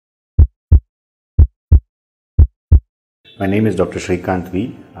My name is Dr. Srikanth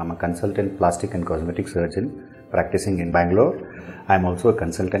V. I'm a consultant plastic and cosmetic surgeon practicing in Bangalore. I'm also a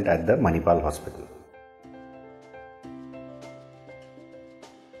consultant at the Manipal Hospital.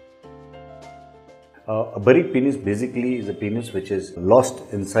 A buried penis basically is a penis which is lost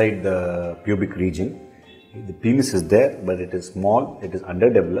inside the pubic region. The penis is there, but it is small, it is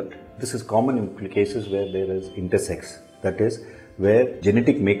underdeveloped. This is common in cases where there is intersex, that is, where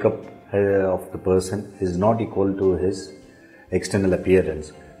genetic makeup of the person is not equal to his external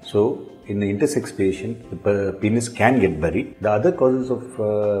appearance. So, in the intersex patient, the penis can get buried. The other causes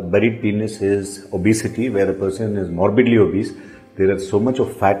of buried penis is obesity, where a person is morbidly obese. There are so much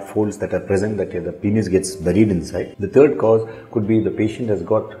of fat folds that are present that the penis gets buried inside. The third cause could be the patient has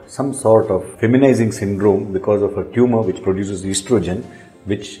got some sort of feminizing syndrome because of a tumor which produces estrogen,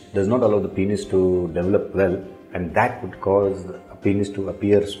 which does not allow the penis to develop well, and that would cause a penis to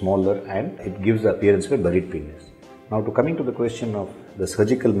appear smaller and it gives the appearance of a buried penis. Now, to coming to the question of the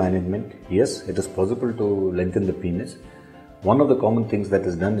surgical management, yes, it is possible to lengthen the penis. One of the common things that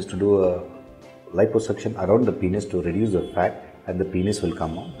is done is to do a liposuction around the penis to reduce the fat, and the penis will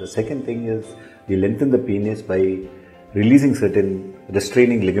come out. The second thing is we lengthen the penis by releasing certain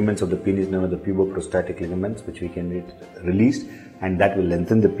restraining ligaments of the penis known as the pubalprostatic ligaments, which we can get released, and that will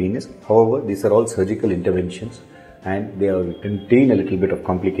lengthen the penis. However, these are all surgical interventions and they contain a little bit of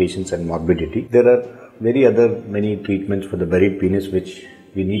complications and morbidity. There are many treatments for the buried penis which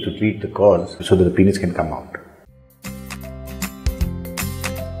we need to treat the cause so that the penis can come out.